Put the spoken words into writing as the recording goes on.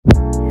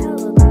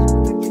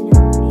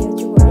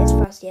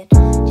podcast yet.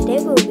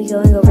 Today we'll be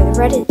going over the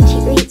Reddit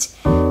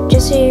tweets.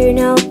 Just so you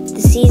know,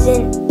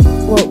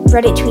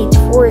 Reddit tweets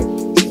for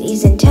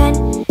season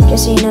 10.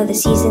 Just so you know, the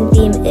season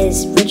theme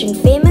is rich and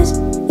famous.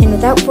 And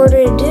without further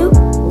ado,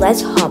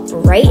 let's hop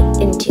right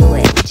into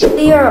it.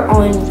 We are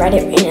on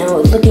Reddit right now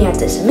looking at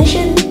the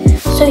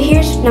submissions. So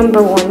here's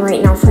number 1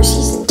 right now for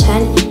season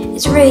 10.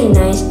 It's really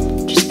nice.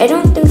 I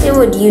don't think they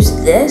would use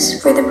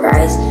this for the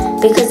prize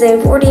because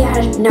they've already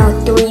had now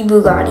 3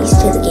 Bugattis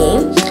to the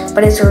game,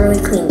 but it's a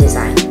really clean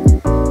design.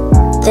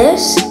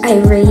 This, I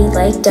really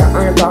like the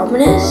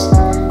Unabominous.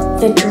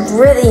 It's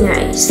really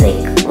nice.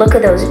 Like, look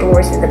at those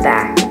doors in the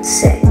back. It's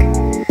sick.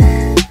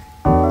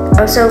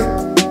 Also,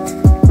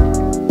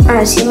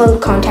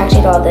 Simo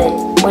contacted all the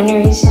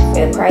winners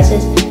for the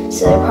prizes,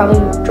 so they'll probably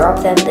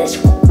drop them this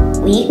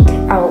week.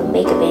 I'll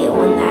make a video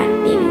on that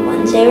maybe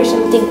Wednesday or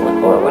something,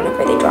 or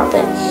whenever they drop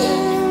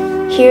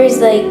it. Here's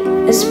like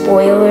a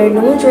spoiler.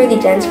 No one's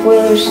really done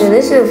spoilers, so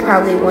this is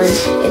probably one.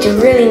 It's a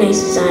really nice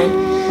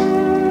design.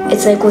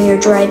 It's like when you're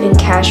driving,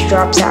 cash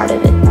drops out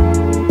of it.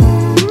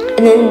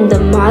 And then the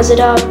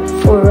Mazda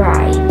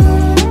 4i.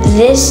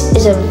 This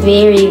is a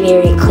very,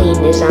 very clean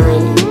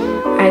design.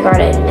 I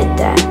gotta admit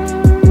that.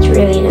 It's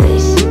really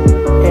nice.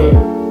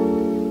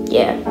 And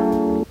yeah.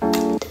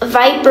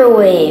 Viper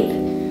Wave.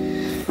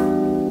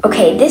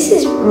 Okay, this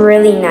is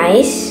really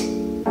nice.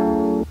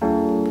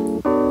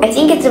 I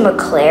think it's a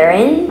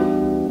McLaren.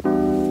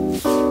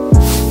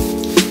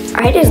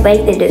 I just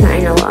like the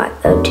design a lot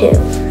though too.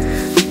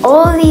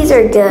 All of these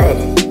are good.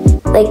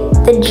 Like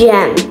the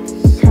gem.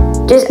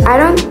 I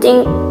don't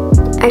think,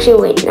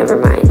 actually wait, never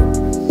mind.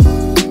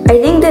 I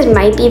think this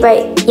might be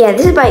by,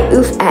 this is by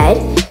Oof Ed.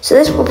 So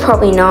this will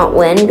probably not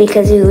win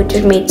because he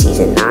just made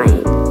season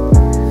 9.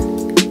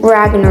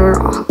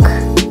 Ragnarok.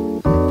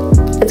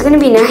 It's gonna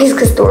be nice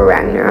because Thor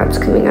Ragnarok's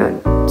coming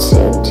out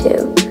soon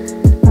too.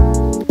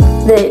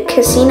 The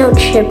Casino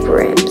Chip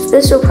Rims.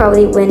 This will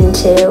probably win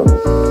too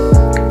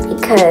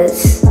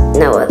because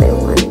no other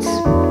ones like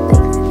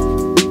that.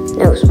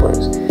 No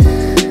spoils.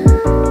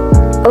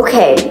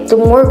 Okay, the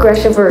more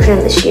aggressive version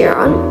of the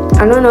Chiron.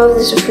 I don't know if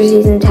this is for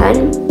season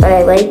 10, but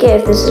I like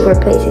it if this is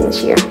replacing the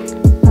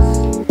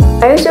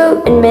Chiron. I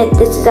also admit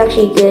this is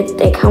actually good,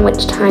 like how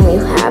much time you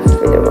have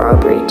for the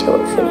robbery till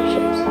it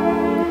finishes.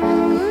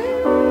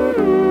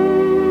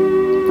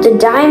 The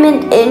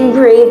diamond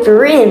engraved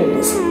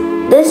rims.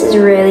 This is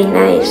really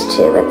nice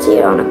too. Let's see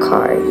it on a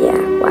car. Yeah,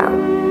 wow.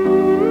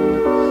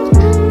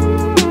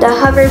 The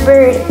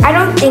hoverbird. I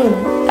don't think,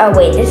 oh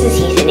wait, this is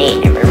season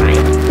 8, never mind.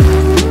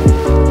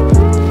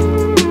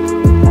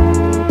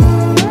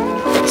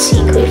 Let's see,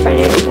 can we find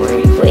any more?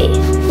 Wait,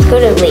 let's go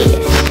to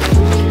latest.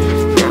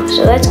 No,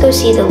 so let's go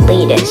see the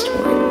latest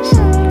ones.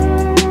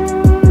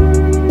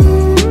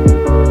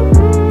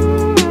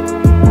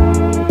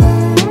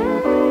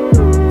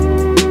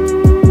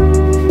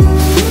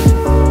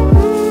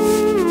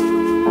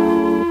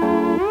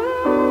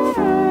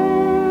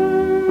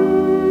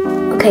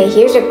 Okay,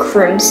 here's the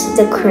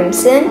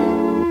Crimson.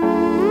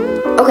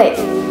 Okay,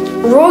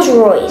 Rolls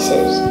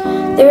Royces.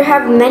 They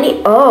have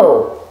many,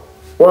 oh,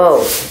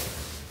 whoa.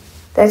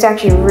 That's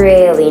actually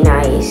really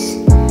nice.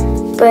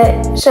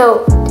 But,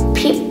 so,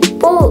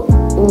 people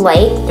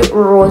like the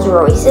Rolls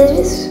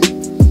Royces.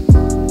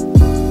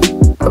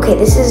 Okay,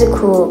 this is a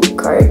cool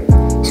card.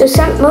 So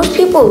most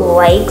people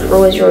like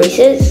Rolls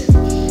Royces.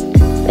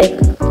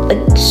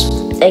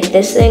 Like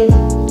this thing.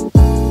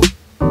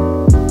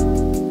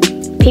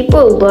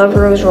 People love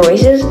Rolls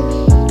Royces,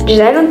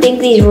 because I don't think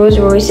these Rolls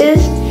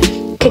Royces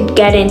could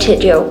get into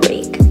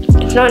Jailbreak.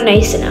 It's not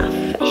nice enough,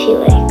 I feel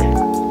like.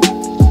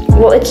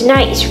 Well, it's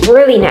nice,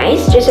 really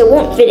nice, just it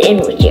won't fit in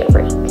with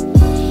Jailbreak.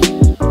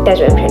 That's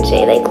what I'm trying to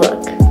say, like,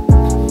 look.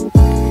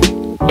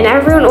 And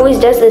everyone always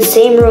does the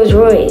same Rolls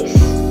Royce.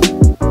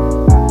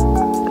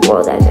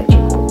 Well, that's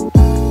actually cool.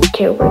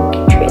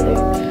 Jailbreak trailer.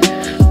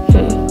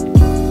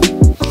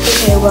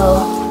 Okay,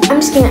 well, I'm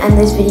just gonna end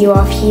this video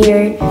off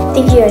here.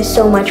 Thank you guys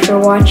so much for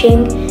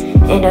watching,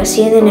 and I'll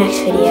see you in the next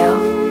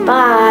video.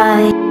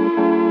 Bye!